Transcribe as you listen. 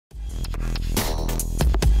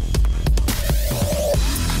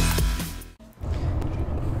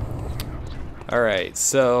Alright,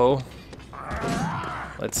 so...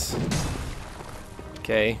 let's...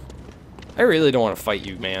 okay. I really don't want to fight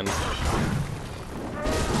you, man.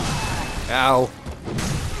 Ow.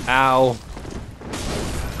 Ow.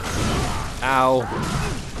 Ow.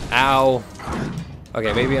 Ow.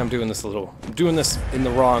 Okay, maybe I'm doing this in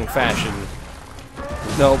the wrong fashion.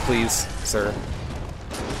 No, please, sir.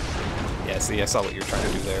 Yeah, see, I saw what you were trying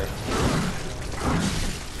to do there.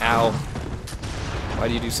 Ow. Why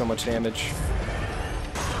do you do so much damage?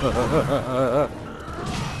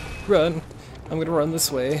 Run. I'm gonna run this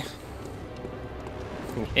way.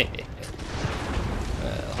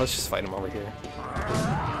 Let's just fight him over here.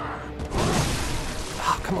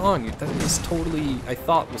 Oh, come on. That was totally, I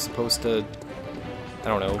thought was supposed to, I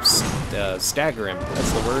don't know, stagger him.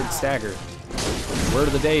 That's the word, stagger. The word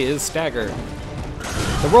of the day is stagger.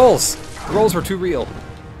 The rolls! The rolls were too real.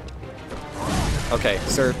 Okay,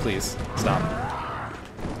 sir, please, stop.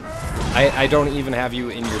 I don't even have you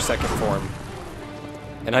in your second form.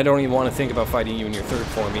 And I don't even want to think about fighting you in your third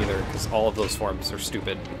form either, because all of those forms are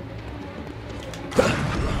stupid.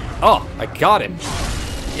 Oh, I got him!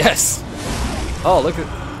 Yes! Oh, look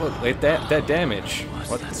at that damage.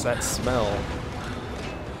 What's that smell?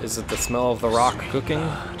 Is it the smell of the rock cooking?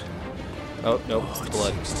 Oh, nope, it's the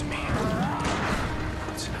blood. It's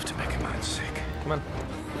enough to make a man sick. Come on.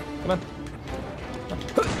 Come on.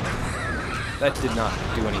 That did not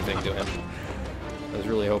do anything to him. I was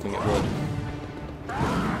really hoping it would.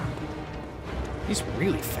 He's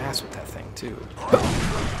really fast with that thing, too.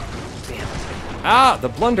 Damn. Ah, the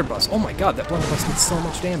blunderbuss. Oh my god, that blunderbuss did so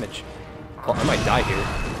much damage. Oh, I might die here.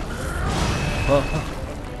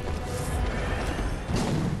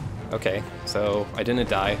 Okay, so I didn't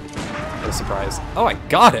die. What a surprise. Oh, I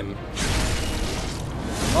got him!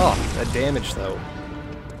 Oh, that damage, though.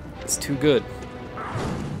 It's too good.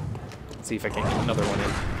 Let's see if I can get another one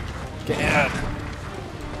in. Get.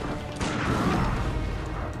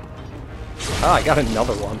 Ah, I got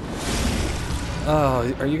another one.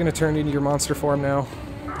 Oh, are you gonna turn into your monster form now?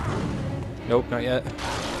 Nope, not yet.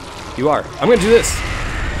 You are. I'm gonna do this!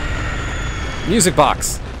 Music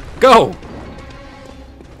box! Go!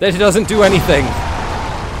 That doesn't do anything!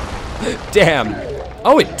 Damn!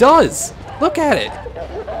 Oh, it does! Look at it!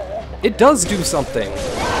 It does do something!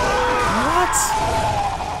 What?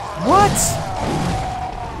 What?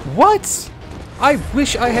 What? I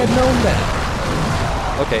wish I had known that!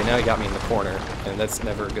 Okay, now he got me in the corner, and that's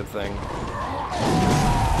never a good thing.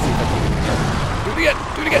 Do it again!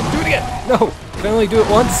 Do it again! Do it again! No! Can I only do it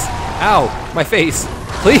once? Ow! My face!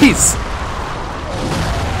 Please!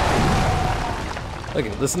 Look,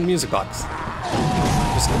 listen to the music box.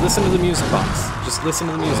 Just listen to the music box. Just listen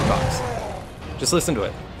to the music box. Just listen to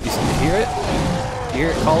it. You hear it? You hear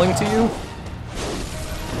it calling to you?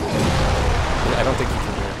 I don't think you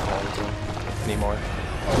can hear it calling to him anymore.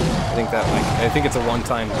 I think it's a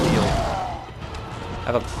one-time deal. I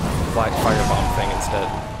have a firebomb thing instead.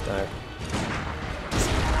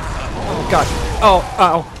 Oh god! Oh!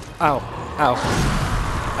 Ow! Ow! Ow!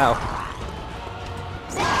 Ow!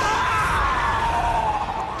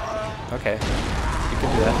 Okay, you can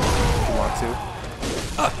do that if you want to.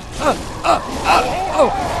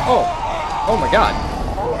 Oh my god!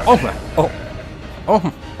 Oh my!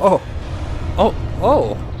 Oh!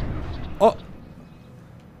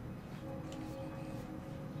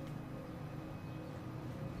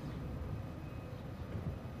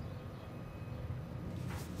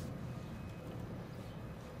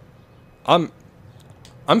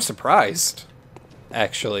 I'm surprised,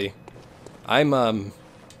 actually. I'm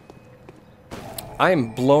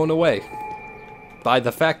blown away by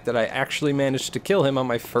the fact that I actually managed to kill him on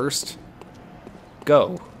my first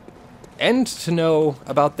go. And to know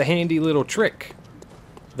about the handy little trick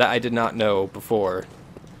that I did not know before.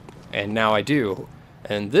 And now I do.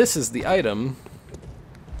 And this is the item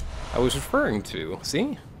I was referring to.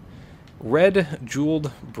 See? Red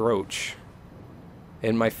jeweled brooch.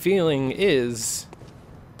 And my feeling is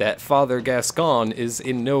that Father Gascon is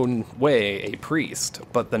in no way a priest,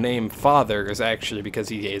 but the name Father is actually because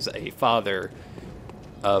he is a father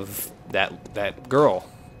of that girl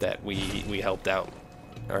that we helped out,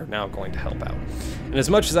 or now going to help out. And as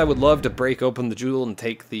much as I would love to break open the jewel and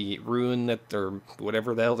take the rune that, or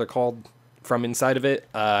whatever the hell they're called, from inside of it,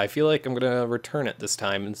 I feel like I'm gonna return it this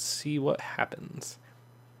time and see what happens.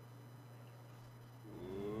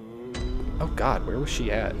 Oh god, where was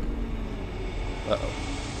she at? Uh-oh.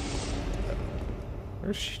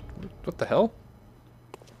 Where's she? What the hell?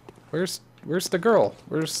 Where's the girl?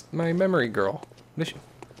 Where's my memory girl? Is she?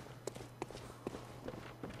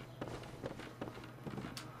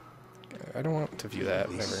 I don't want to view that.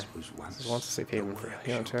 Whatever. This wants to say payment for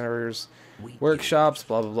healing towers, workshops,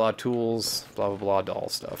 blah blah blah, tools, blah blah blah, doll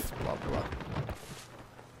stuff, blah blah blah.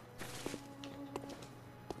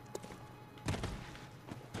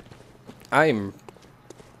 I'm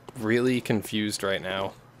really confused right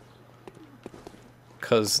now.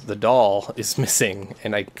 Because the doll is missing,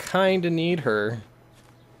 and I kind of need her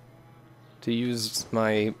to use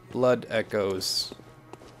my blood echoes.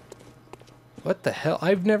 What the hell?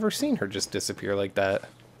 I've never seen her just disappear like that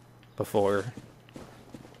before.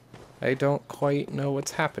 I don't quite know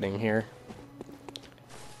what's happening here.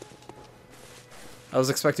 I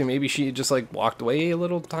was expecting maybe she just like walked away a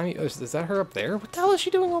little tiny. Is that her up there? What the hell is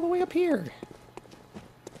she doing all the way up here?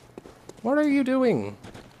 What are you doing?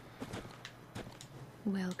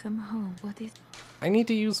 Welcome home. What is... I need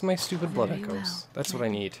to use my stupid blood Very echoes. well. That's what I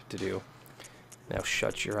need to do. Now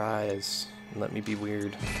shut your eyes and let me be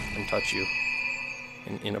weird and touch you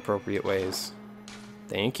in inappropriate ways.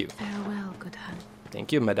 Thank you. Farewell, good hunt.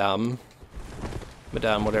 Thank you, madame.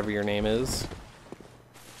 Madame, whatever your name is.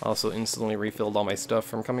 Also instantly refilled all my stuff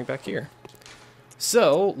from coming back here.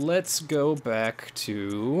 So, let's go back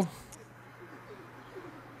to...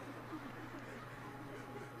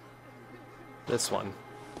 this one.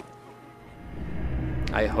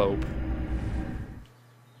 I hope.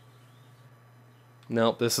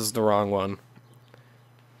 Nope, this is the wrong one.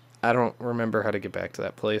 I don't remember how to get back to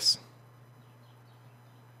that place.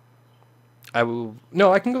 I will...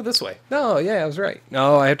 No, I can go this way. No, yeah, I was right.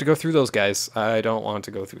 No, I have to go through those guys. I don't want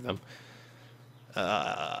to go through them.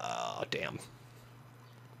 Damn.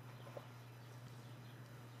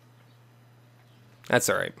 That's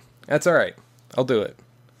alright. That's alright. I'll do it.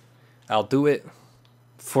 I'll do it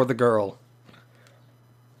for the girl.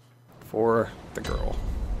 For the girl.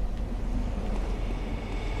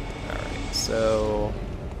 Alright, so...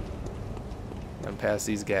 I'm past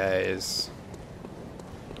these guys.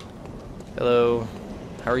 Hello.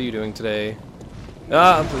 How are you doing today?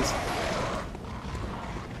 Ah, please.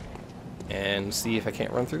 And see if I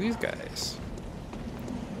can't run through these guys.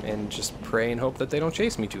 And just pray and hope that they don't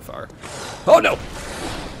chase me too far. Oh, no!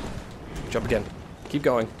 Jump again. Keep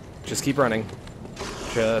going. Just keep running.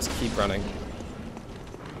 Just keep running.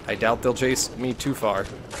 I doubt they'll chase me too far.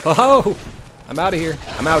 Oh! I'm out of here.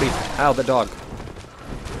 I'm outie. Ow, the dog.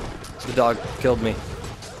 The dog killed me.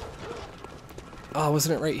 Oh,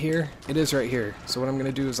 wasn't it right here? It is right here. So what I'm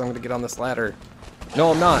gonna do is I'm gonna get on this ladder.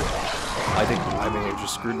 No, I'm not. I may have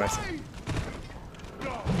just screwed myself.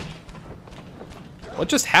 What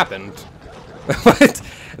just happened? What?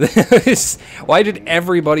 Why did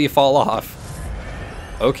everybody fall off?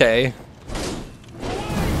 Okay.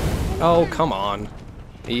 Oh, come on.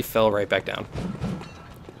 He fell right back down.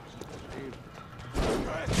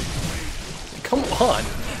 Come on.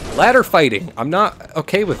 Ladder fighting. I'm not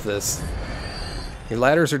okay with this. Your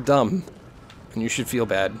ladders are dumb. And you should feel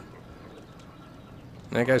bad.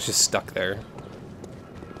 That guy's just stuck there.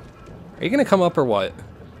 Are you gonna come up or what?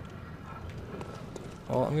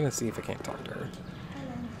 Well, I'm gonna see if I can't talk to her.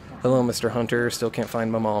 Hello, Mr. Hunter. Still can't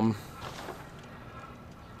find my mom.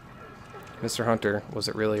 Mr. Hunter, was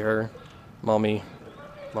it really her? Mommy.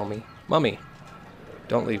 Mommy. Mommy!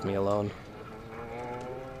 Don't leave me alone.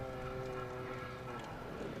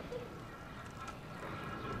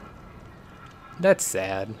 That's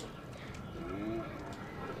sad.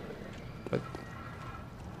 But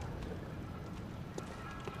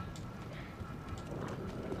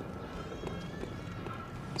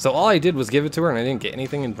so all I did was give it to her and I didn't get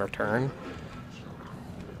anything in return?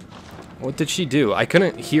 What did she do? I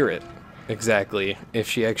couldn't hear it exactly if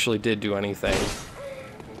she actually did do anything.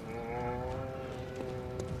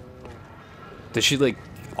 Did she like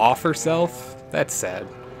off herself? That's sad.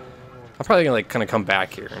 I'm probably gonna like kind of come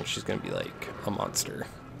back here and she's gonna be like a monster.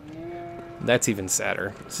 That's even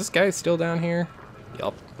sadder. Is this guy still down here?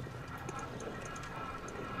 Yup.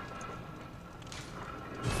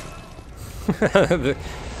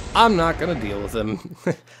 I'm not gonna deal with him.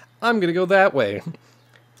 I'm gonna go that way.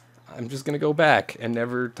 I'm just gonna go back and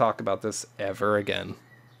never talk about this ever again.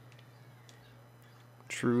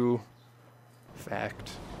 True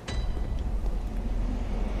fact.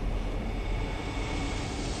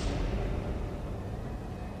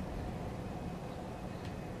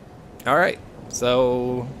 Alright,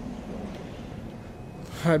 so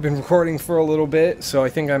I've been recording for a little bit, so I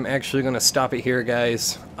think I'm actually going to stop it here,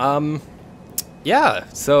 guys. Yeah,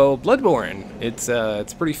 so Bloodborne,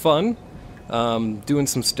 it's pretty fun. Doing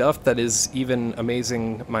some stuff that is even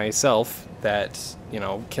amazing myself, that, you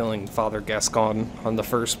know, killing Father Gascon on the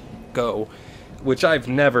first go, which I've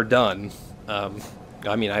never done.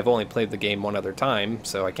 I mean, I've only played the game one other time,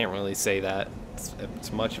 so I can't really say that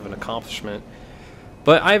it's much of an accomplishment.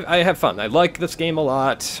 But I have fun. I like this game a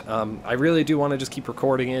lot. I really do want to just keep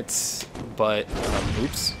recording it, but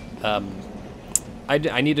oops.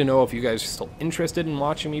 I need to know if you guys are still interested in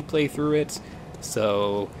watching me play through it.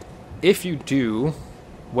 So if you do,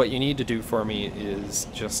 what you need to do for me is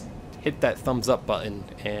just hit that thumbs up button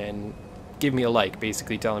and give me a like,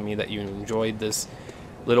 basically telling me that you enjoyed this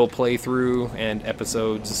little playthrough and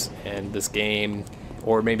episodes and this game,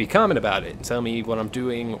 or maybe comment about it and tell me what I'm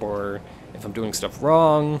doing, or if I'm doing stuff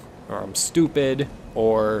wrong, or I'm stupid,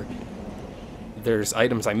 or there's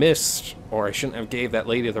items I missed, or I shouldn't have gave that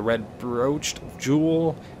lady the red brooch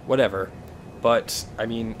jewel, whatever. But I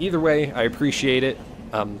mean, either way, I appreciate it.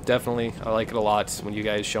 Definitely, I like it a lot when you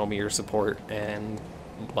guys show me your support and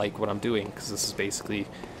like what I'm doing, because this is basically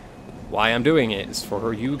why I'm doing it, is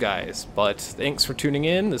for you guys. But thanks for tuning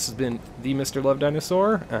in. This has been the Mr. Love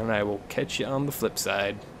Dinosaur, and I will catch you on the flip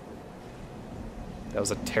side. That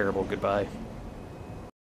was a terrible goodbye.